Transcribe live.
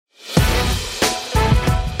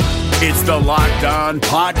It's the Locked On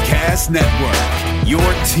Podcast Network, your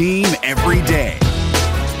team every day.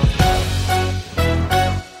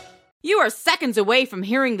 You are seconds away from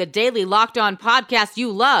hearing the daily Locked On podcast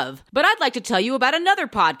you love, but I'd like to tell you about another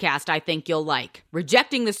podcast I think you'll like.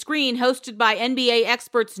 Rejecting the Screen, hosted by NBA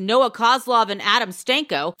experts Noah Kozlov and Adam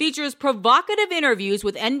Stanko, features provocative interviews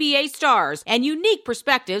with NBA stars and unique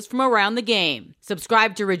perspectives from around the game.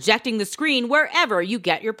 Subscribe to Rejecting the Screen wherever you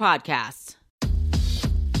get your podcasts.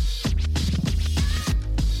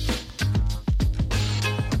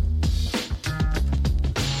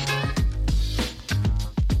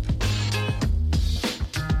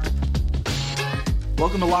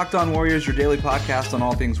 Welcome to Locked On Warriors, your daily podcast on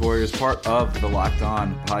all things Warriors, part of the Locked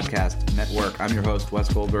On Podcast Network. I'm your host,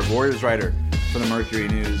 Wes Goldberg, Warriors writer for the Mercury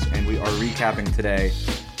News, and we are recapping today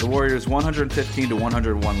the Warriors'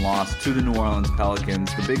 115-101 loss to the New Orleans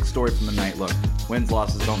Pelicans. The big story from the night, look, wins,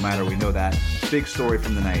 losses don't matter, we know that. Big story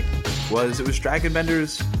from the night was Dragan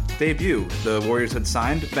Bender's debut. The Warriors had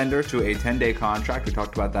signed Bender to a 10-day contract. We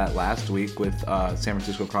talked about that last week with San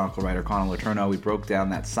Francisco Chronicle writer Conor Letourneau. We broke down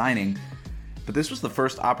that signing. But this was the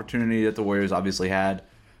first opportunity that the Warriors obviously had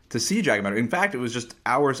to see Dragan Bender. In fact, it was just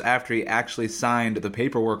hours after he actually signed the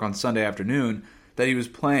paperwork on Sunday afternoon that he was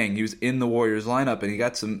playing. He was in the Warriors lineup, and he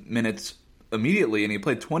got some minutes immediately, and he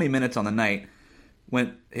played 20 minutes on the night.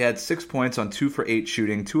 He had 6 points on 2 for 8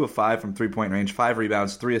 shooting, 2 of 5 from three-point range, 5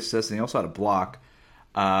 rebounds, 3 assists, and he also had a block.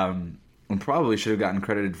 And probably should have gotten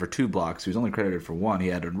credited for 2 blocks. He was only credited for 1. He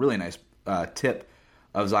had a really nice tip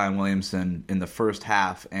of Zion Williamson in the first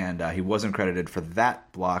half, and he wasn't credited for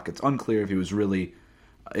that block. It's unclear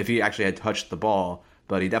if he actually had touched the ball,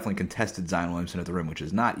 but he definitely contested Zion Williamson at the rim, which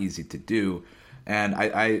is not easy to do. And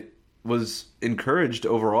I was encouraged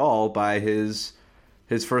overall by his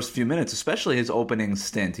first few minutes, especially his opening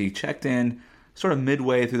stint. He checked in sort of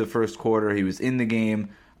midway through the first quarter. He was in the game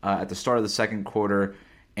at the start of the second quarter.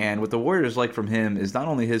 And what the Warriors like from him is not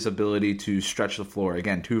only his ability to stretch the floor,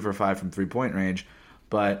 again, 2 for 5 from three-point range,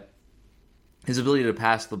 but his ability to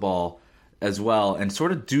pass the ball as well and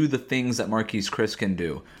sort of do the things that Marquise Chriss can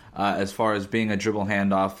do as far as being a dribble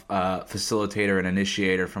handoff facilitator and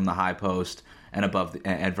initiator from the high post and above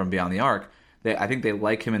and from beyond the arc. I think they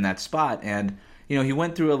like him in that spot. And he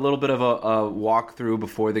went through a little bit of a walkthrough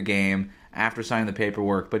before the game after signing the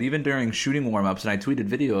paperwork, but even during shooting warm-ups, and I tweeted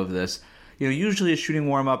video of this, usually a shooting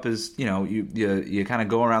warm-up is, you kind of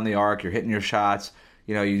go around the arc, you're hitting your shots,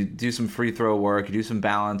 you do some free throw work, you do some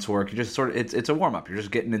balance work, you just sort of, it's a warm-up, you're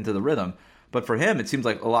just getting into the rhythm. But for him, it seems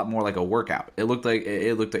like a lot more like a workout. It looked like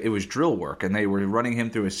it was drill work, and they were running him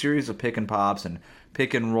through a series of pick and pops and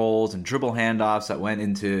pick and rolls and dribble handoffs that went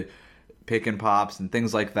into pick and pops and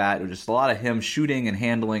things like that. It was just a lot of him shooting and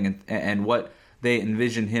handling and what they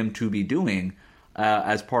envisioned him to be doing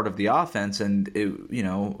as part of the offense. And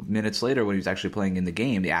minutes later, when he was actually playing in the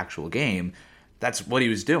game, the actual game, that's what he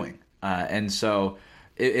was doing. And so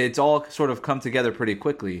it's all sort of come together pretty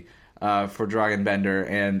quickly for Dragan Bender.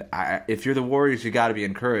 And if you're the Warriors, you got to be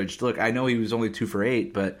encouraged. Look, I know he was only 2 for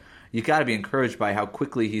 8, but you got to be encouraged by how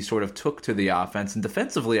quickly he sort of took to the offense. And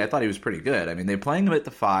defensively, I thought he was pretty good. I mean, they're playing him at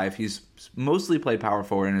the 5. He's mostly played power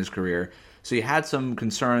forward in his career. So you had some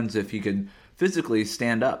concerns if he could physically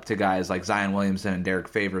stand up to guys like Zion Williamson and Derek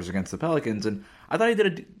Favors against the Pelicans. And I thought he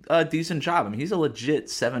did a decent job. I mean, he's a legit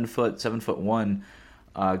 7'1"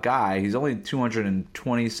 guy. He's only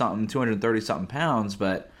 220-something, 230-something pounds,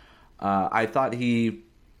 but I thought he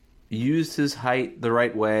used his height the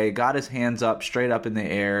right way, got his hands up, straight up in the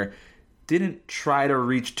air, didn't try to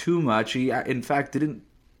reach too much. He, in fact, didn't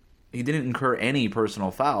incur any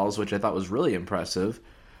personal fouls, which I thought was really impressive.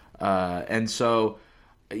 And so,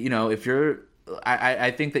 if you're,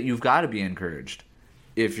 I think that you've got to be encouraged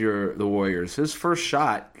if you're the Warriors. His first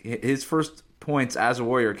shot, his first points as a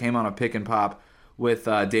Warrior came on a pick and pop with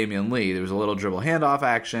Damian Lee. There was a little dribble handoff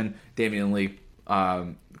action. Damian Lee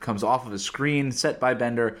comes off of a screen set by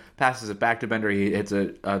Bender, passes it back to Bender. He hits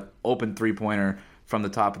a open three-pointer from the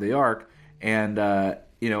top of the arc. And, other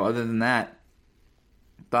than that,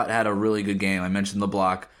 thought had a really good game. I mentioned the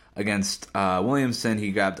block against Williamson.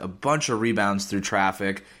 He grabbed a bunch of rebounds through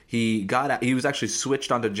traffic. He was actually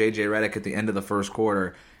switched onto J.J. Redick at the end of the first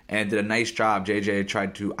quarter and did a nice job. J.J.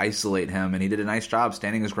 tried to isolate him, and he did a nice job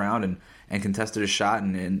standing his ground and contested his shot,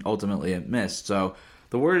 and ultimately it missed. So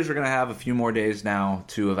the Warriors are going to have a few more days now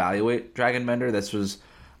to evaluate Dragan Bender. This was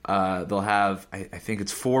they'll have, I think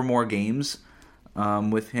it's 4 more games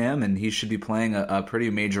with him, and he should be playing a pretty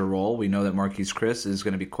major role. We know that Marquise Chriss is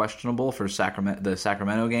going to be questionable for the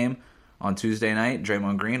Sacramento game on Tuesday night.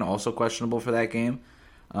 Draymond Green also questionable for that game.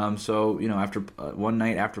 So after one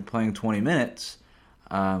night after playing 20 minutes,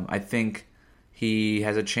 I think he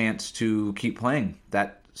has a chance to keep playing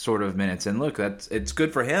that sort of minutes. And look, it's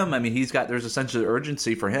good for him. I mean, there's a sense of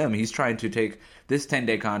urgency for him. He's trying to take this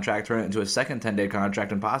 10-day contract, turn it into a second 10-day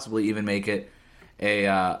contract, and possibly even make it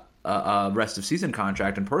a rest of season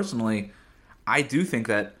contract. And personally, I do think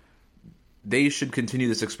that they should continue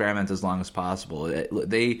this experiment as long as possible.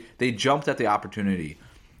 They jumped at the opportunity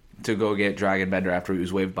to go get Dragan Bender after he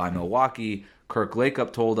was waived by Milwaukee. Kirk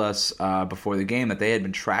Lakeup told us before the game that they had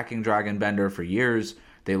been tracking Dragan Bender for years.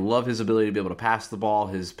 They love his ability to be able to pass the ball,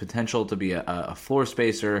 his potential to be a floor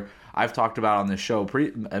spacer. I've talked about on this show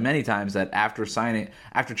many times that after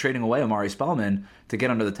trading away Amari Spellman to get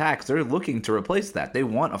under the tax, they're looking to replace that. They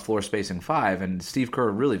want a floor spacing 5, and Steve Kerr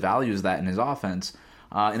really values that in his offense,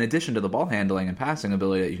 in addition to the ball handling and passing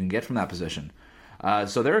ability that you can get from that position.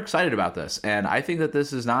 So they're excited about this, and I think that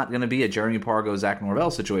this is not going to be a Jeremy Pargo, Zach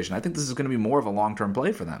Norvell situation. I think this is going to be more of a long-term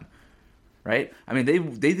play for them, right? I mean,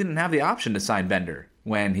 they didn't have the option to sign Bender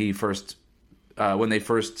when they first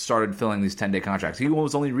started filling these 10-day contracts. He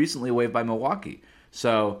was only recently waived by Milwaukee,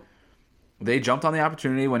 so they jumped on the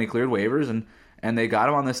opportunity when he cleared waivers, and they got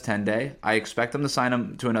him on this 10-day. I expect them to sign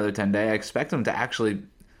him to another 10-day. I expect him to actually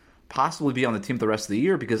possibly be on the team the rest of the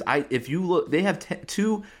year, because if you look, they have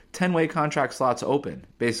two 10-way contract slots open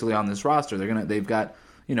basically on this roster. They've got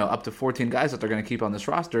up to 14 guys that they're going to keep on this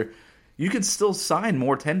roster. You could still sign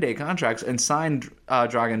more 10-day contracts and sign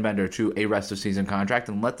Dragan Bender to a rest of season contract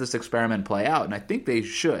and let this experiment play out. And I think they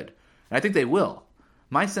should. And I think they will.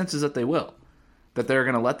 My sense is that they will. That they're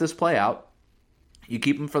going to let this play out. You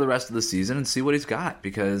keep him for the rest of the season and see what he's got,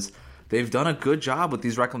 because they've done a good job with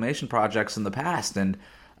these reclamation projects in the past. And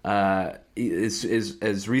is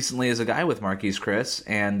as recently as a guy with Marquise Chris,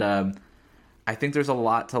 and I think there's a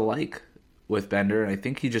lot to like with Bender, and I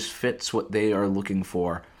think he just fits what they are looking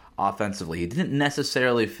for offensively. He didn't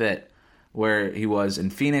necessarily fit where he was in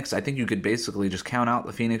Phoenix. I think you could basically just count out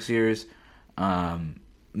the Phoenix years.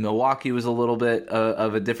 Milwaukee was a little bit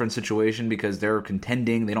of a different situation because they're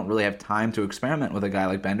contending. They don't really have time to experiment with a guy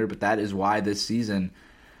like Bender, but that is why this season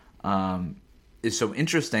is so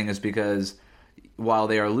interesting, is because while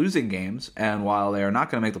they are losing games and while they are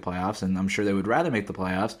not going to make the playoffs, and I'm sure they would rather make the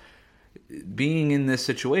playoffs, being in this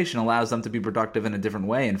situation allows them to be productive in a different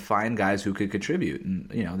way and find guys who could contribute. And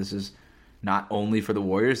this is not only for the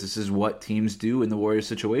Warriors. This is what teams do in the Warriors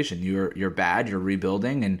situation. You're bad, you're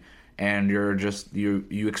rebuilding, and you're just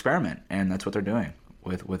you experiment, and that's what they're doing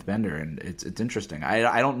with Bender. And it's interesting.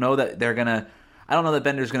 I don't know that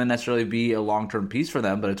Bender's going to necessarily be a long-term piece for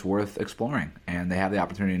them, but it's worth exploring, and they have the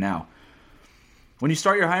opportunity now. When you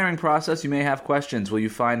start your hiring process, you may have questions. Will you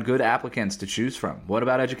find good applicants to choose from? What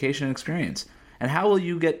about education and experience? And how will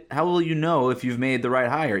you know if you've made the right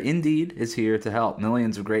hire? Indeed is here to help.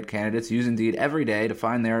 Millions of great candidates use Indeed every day to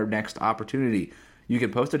find their next opportunity. You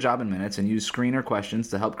can post a job in minutes and use screener questions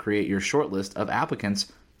to help create your short list of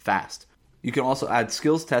applicants fast. You can also add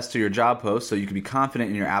skills tests to your job post so you can be confident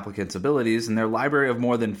in your applicant's abilities, and their library of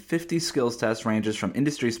more than 50 skills tests ranges from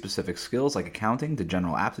industry-specific skills like accounting to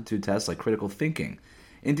general aptitude tests like critical thinking.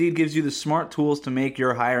 Indeed gives you the smart tools to make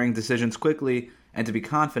your hiring decisions quickly and to be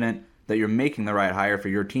confident that you're making the right hire for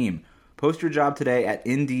your team. Post your job today at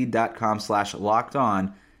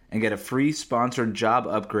Indeed.com/lockedon and get a free sponsored job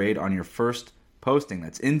upgrade on your first posting.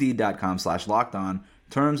 That's Indeed.com/lockedon.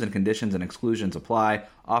 Terms and conditions and exclusions apply.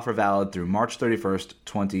 Offer valid through March 31st,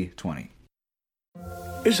 2020.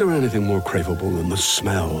 Is there anything more craveable than the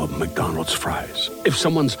smell of McDonald's fries? If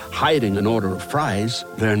someone's hiding an order of fries,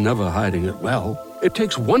 they're never hiding it well. It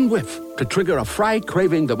takes one whiff to trigger a fry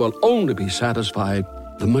craving that will only be satisfied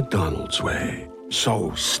the McDonald's way.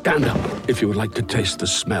 So stand up if you would like to taste the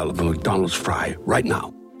smell of a McDonald's fry right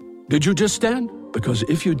now. Did you just stand? Because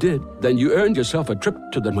if you did, then you earned yourself a trip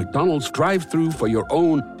to the McDonald's drive-thru for your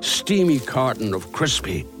own steamy carton of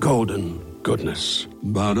crispy, golden goodness.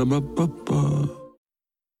 Ba-da-ba-ba-ba.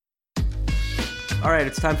 All right,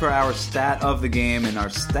 it's time for our stat of the game, and our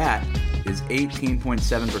stat is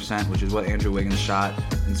 18.7%, which is what Andrew Wiggins shot,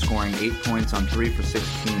 and scoring 8 points on 3 for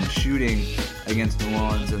 16 shooting against New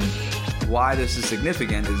Orleans. And why this is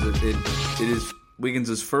significant is that it is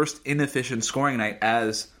Wiggins' first inefficient scoring night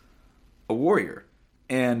as a Warrior.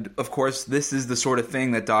 And of course, this is the sort of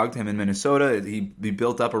thing that dogged him in Minnesota. He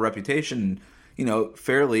built up a reputation,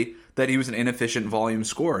 fairly, that he was an inefficient volume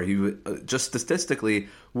scorer. He just statistically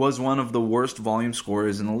was one of the worst volume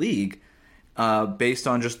scorers in the league, based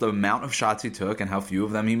on just the amount of shots he took and how few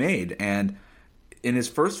of them he made. And in his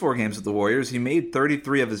first 4 games with the Warriors, he made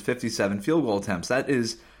 33 of his 57 field goal attempts. That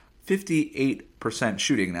is 58%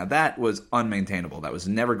 shooting. Now, that was unmaintainable. That was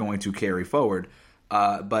never going to carry forward.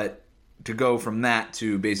 But to go from that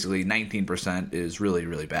to basically 19% is really,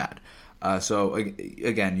 really bad. So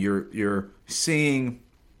again, you're seeing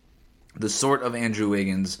the sort of Andrew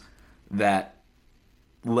Wiggins that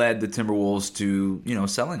led the Timberwolves to,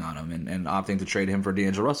 selling on him and opting to trade him for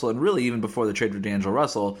D'Angelo Russell. And really, even before the trade for D'Angelo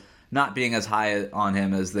Russell, not being as high on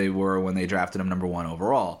him as they were when they drafted him number 1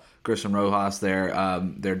 overall. Gerson Rojas, their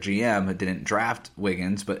GM, didn't draft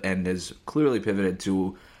Wiggins, and has clearly pivoted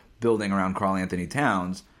to building around Karl-Anthony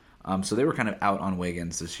Towns. So they were kind of out on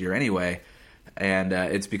Wiggins this year anyway. And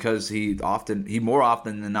it's because he more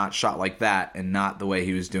often than not shot like that and not the way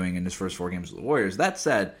he was doing in his first 4 games with the Warriors. That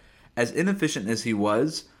said, as inefficient as he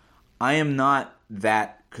was, I am not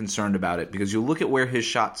that concerned about it because you look at where his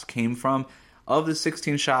shots came from. Of the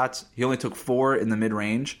 16 shots, he only took 4 in the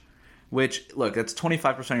mid-range, which, look, that's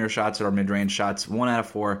 25% of your shots that are mid-range shots. 1 out of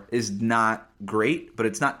 4 is not great, but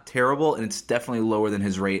it's not terrible, and it's definitely lower than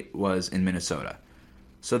his rate was in Minnesota.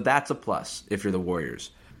 So that's a plus if you're the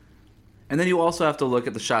Warriors. And then you also have to look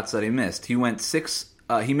at the shots that he missed. He missed 6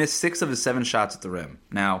 of his 7 shots at the rim.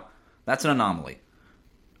 Now, that's an anomaly.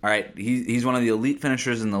 All right, he's one of the elite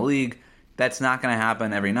finishers in the league. That's not going to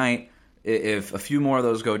happen every night. If a few more of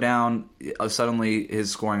those go down, suddenly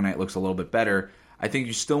his scoring night looks a little bit better. I think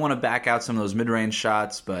you still want to back out some of those mid-range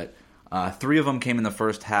shots, but 3 of them came in the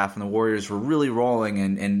first half, and the Warriors were really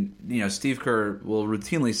rolling. And Steve Kerr will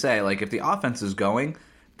routinely say, like, if the offense is going,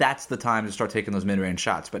 that's the time to start taking those mid-range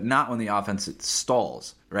shots, but not when the offense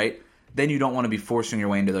stalls, right? Then you don't want to be forcing your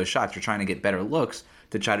way into those shots. You're trying to get better looks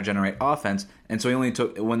to try to generate offense. And so he only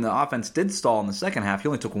took, when the offense did stall in the second half, he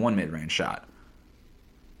only took 1 mid-range shot.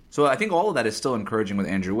 So I think all of that is still encouraging with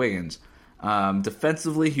Andrew Wiggins.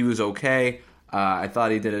 Defensively, he was okay. I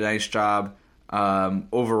thought he did a nice job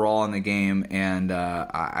overall in the game, and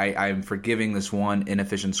I'm forgiving this one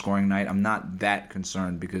inefficient scoring night. I'm not that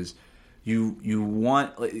concerned because you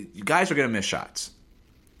guys are going to miss shots.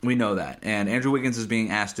 We know that. And Andrew Wiggins is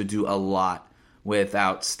being asked to do a lot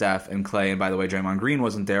without Steph and Clay. And by the way, Draymond Green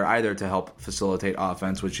wasn't there either to help facilitate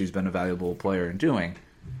offense, which he's been a valuable player in doing.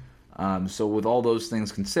 So with all those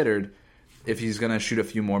things considered, if he's going to shoot a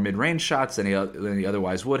few more mid-range shots than he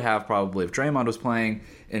otherwise would have, probably if Draymond was playing,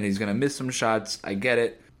 and he's going to miss some shots, I get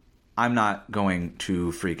it. I'm not going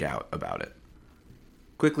to freak out about it.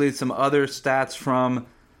 Quickly, some other stats from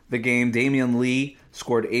the game. Damian Lee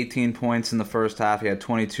scored 18 points in the first half. He had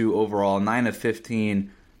 22 overall, 9 of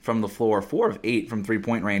 15 from the floor, 4 of 8 from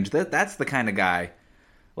three-point range. That's the kind of guy.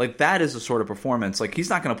 Like, that is the sort of performance. Like, he's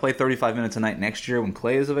not going to play 35 minutes a night next year when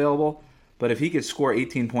Clay is available, but if he could score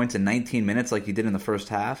 18 points in 19 minutes like he did in the first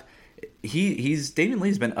half, Damian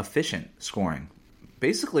Lee's been efficient scoring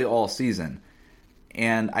basically all season.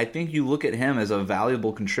 And I think you look at him as a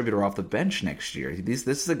valuable contributor off the bench next year. This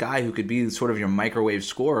is a guy who could be sort of your microwave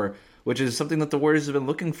scorer, which is something that the Warriors have been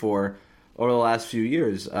looking for over the last few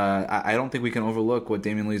years. I don't think we can overlook what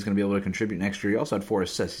Damian Lee is going to be able to contribute next year. He also had 4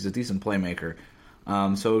 assists. He's a decent playmaker.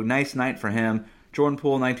 So nice night for him. Jordan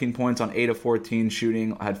Poole, 19 points on 8 of 14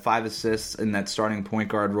 shooting, had 5 assists in that starting point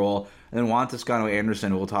guard role. And then Juan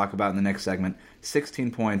Toscano-Anderson, who we'll talk about in the next segment,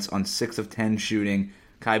 16 points on 6 of 10 shooting.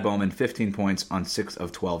 Kai Bowman, 15 points on 6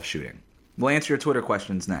 of 12 shooting. We'll answer your Twitter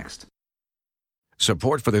questions next.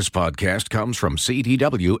 Support for this podcast comes from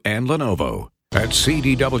CDW and Lenovo. At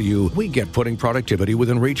CDW, we get putting productivity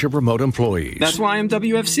within reach of remote employees. That's why I'm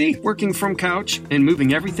WFC, working from couch and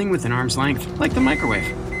moving everything within arm's length, like the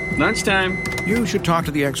microwave. Lunchtime. You should talk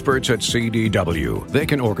to the experts at CDW. They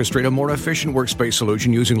can orchestrate a more efficient workspace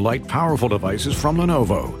solution using light, powerful devices from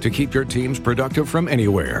Lenovo to keep your teams productive from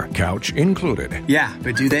anywhere, couch included. Yeah,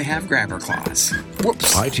 but do they have grabber claws?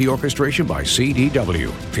 Whoops. IT orchestration by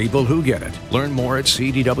CDW. People who get it. Learn more at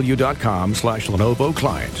cdw.com/Lenovo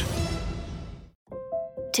Client.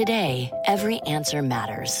 Today, every answer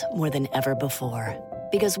matters more than ever before.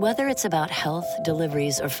 Because whether it's about health,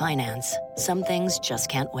 deliveries, or finance, some things just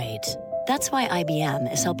can't wait. That's why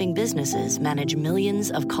IBM is helping businesses manage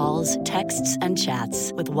millions of calls, texts, and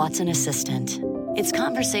chats with Watson Assistant. It's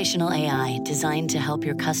conversational AI designed to help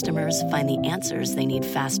your customers find the answers they need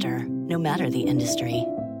faster, no matter the industry.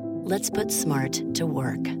 Let's put smart to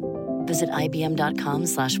work. Visit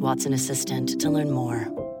IBM.com/Watson Assistant to learn more.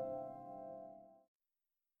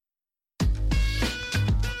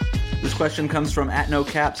 This question comes from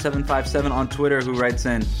 @NoCap757 on Twitter, who writes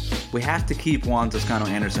in, we have to keep Juan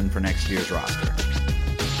Toscano-Anderson for next year's roster.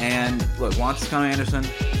 And look, Juan Toscano-Anderson,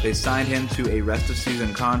 they signed him to a rest of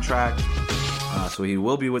season contract, so he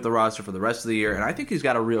will be with the roster for the rest of the year, and I think he's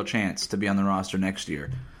got a real chance to be on the roster next year.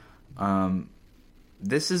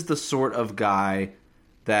 This is the sort of guy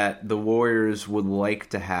that the Warriors would like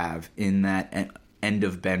to have in that end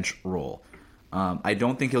of bench role. I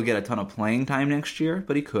don't think he'll get a ton of playing time next year,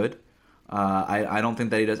 but he could. I don't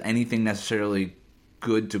think that he does anything necessarily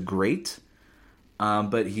good to great,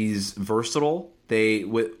 but he's versatile.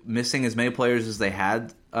 With missing as many players as they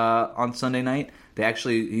had on Sunday night,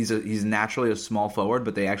 he's naturally a small forward,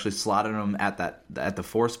 but they actually slotted him at the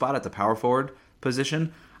 4 spot, at the power forward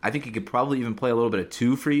position. I think he could probably even play a little bit of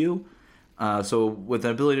 2 for you. So with the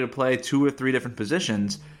ability to play 2 or 3 different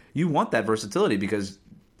positions, you want that versatility, because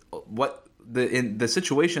in the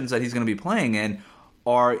situations that he's going to be playing in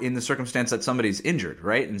are in the circumstance that somebody's injured,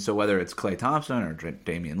 right? And so whether it's Klay Thompson or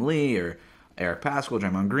Damian Lee or Eric Pascal,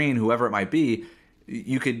 Draymond Green, whoever it might be,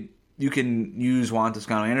 you can use Juan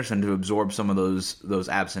Toscano-Anderson to absorb some of those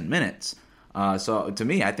absent minutes. So to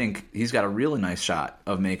me, I think he's got a really nice shot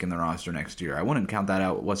of making the roster next year. I wouldn't count that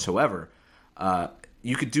out whatsoever.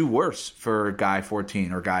 You could do worse for guy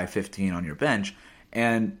 14 or guy 15 on your bench,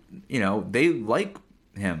 and they like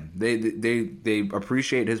him. They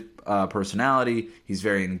appreciate his personality. He's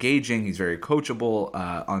very engaging. He's very coachable.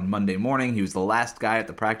 On Monday morning, he was the last guy at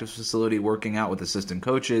the practice facility working out with assistant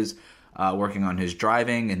coaches, working on his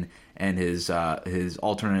driving and his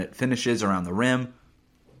alternate finishes around the rim.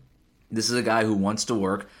 This is a guy who wants to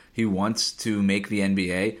work. He wants to make the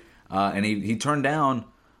NBA, and he turned down.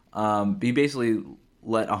 He basically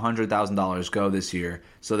let $100,000 go this year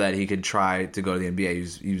so that he could try to go to the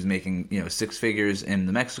NBA. He was making 6 figures in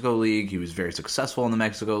the Mexico League. He was very successful in the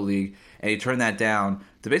Mexico League, and he turned that down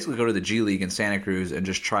to basically go to the G League in Santa Cruz and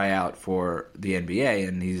just try out for the NBA.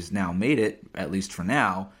 And he's now made it, at least for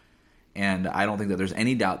now. And I don't think that there's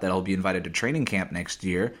any doubt that he'll be invited to training camp next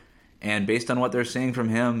year. And based on what they're seeing from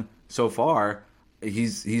him so far,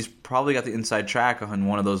 he's probably got the inside track on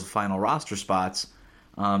one of those final roster spots.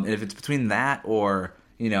 If it's between that or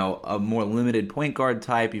a more limited point guard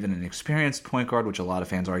type, even an experienced point guard, which a lot of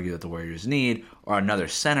fans argue that the Warriors need, or another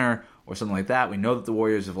center or something like that. We know that the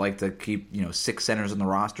Warriors have liked to keep 6 centers on the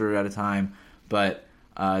roster at a time, but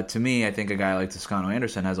to me, I think a guy like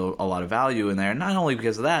Toscano-Anderson has a lot of value in there. Not only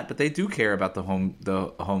because of that, but they do care about the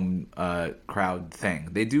home crowd thing.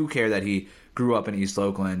 They do care that he grew up in East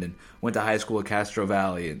Oakland and went to high school at Castro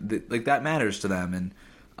Valley. That matters to them.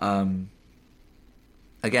 And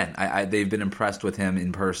again, they've been impressed with him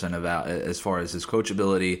in person about as far as his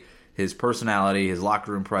coachability, his personality, his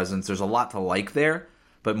locker room presence. There's a lot to like there,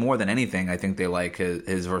 but more than anything, I think they like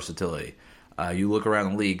his versatility. You look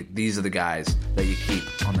around the league, these are the guys that you keep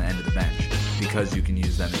on the end of the bench because you can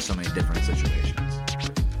use them in so many different situations.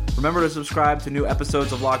 Remember to subscribe to new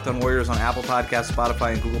episodes of Locked On Warriors on Apple Podcasts,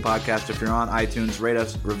 Spotify, and Google Podcasts. If you're on iTunes, rate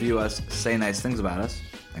us, review us, say nice things about us.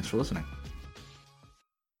 Thanks for listening.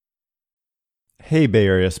 Hey, Bay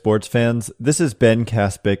Area sports fans. This is Ben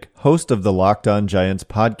Kaspick, host of the Locked On Giants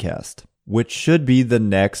podcast, which should be the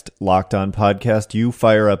next Locked On podcast you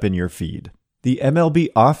fire up in your feed. The MLB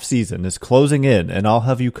offseason is closing in, and I'll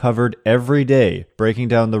have you covered every day, breaking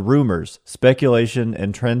down the rumors, speculation,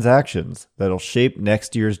 and transactions that'll shape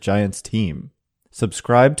next year's Giants team.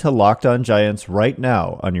 Subscribe to Locked On Giants right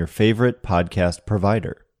now on your favorite podcast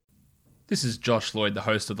provider. This is Josh Lloyd, the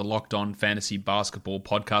host of the Locked On Fantasy Basketball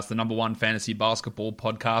Podcast, the number 1 fantasy basketball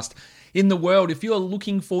podcast in the world. If you are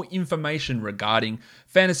looking for information regarding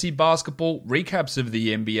fantasy basketball, recaps of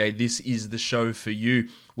the NBA, this is the show for you.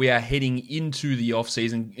 We are heading into the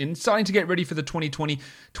offseason and starting to get ready for the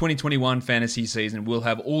 2020-2021 fantasy season. We'll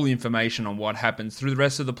have all the information on what happens through the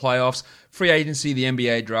rest of the playoffs, free agency, the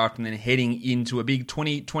NBA draft, and then heading into a big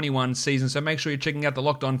 2021 season. So make sure you're checking out the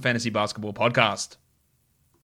Locked On Fantasy Basketball Podcast.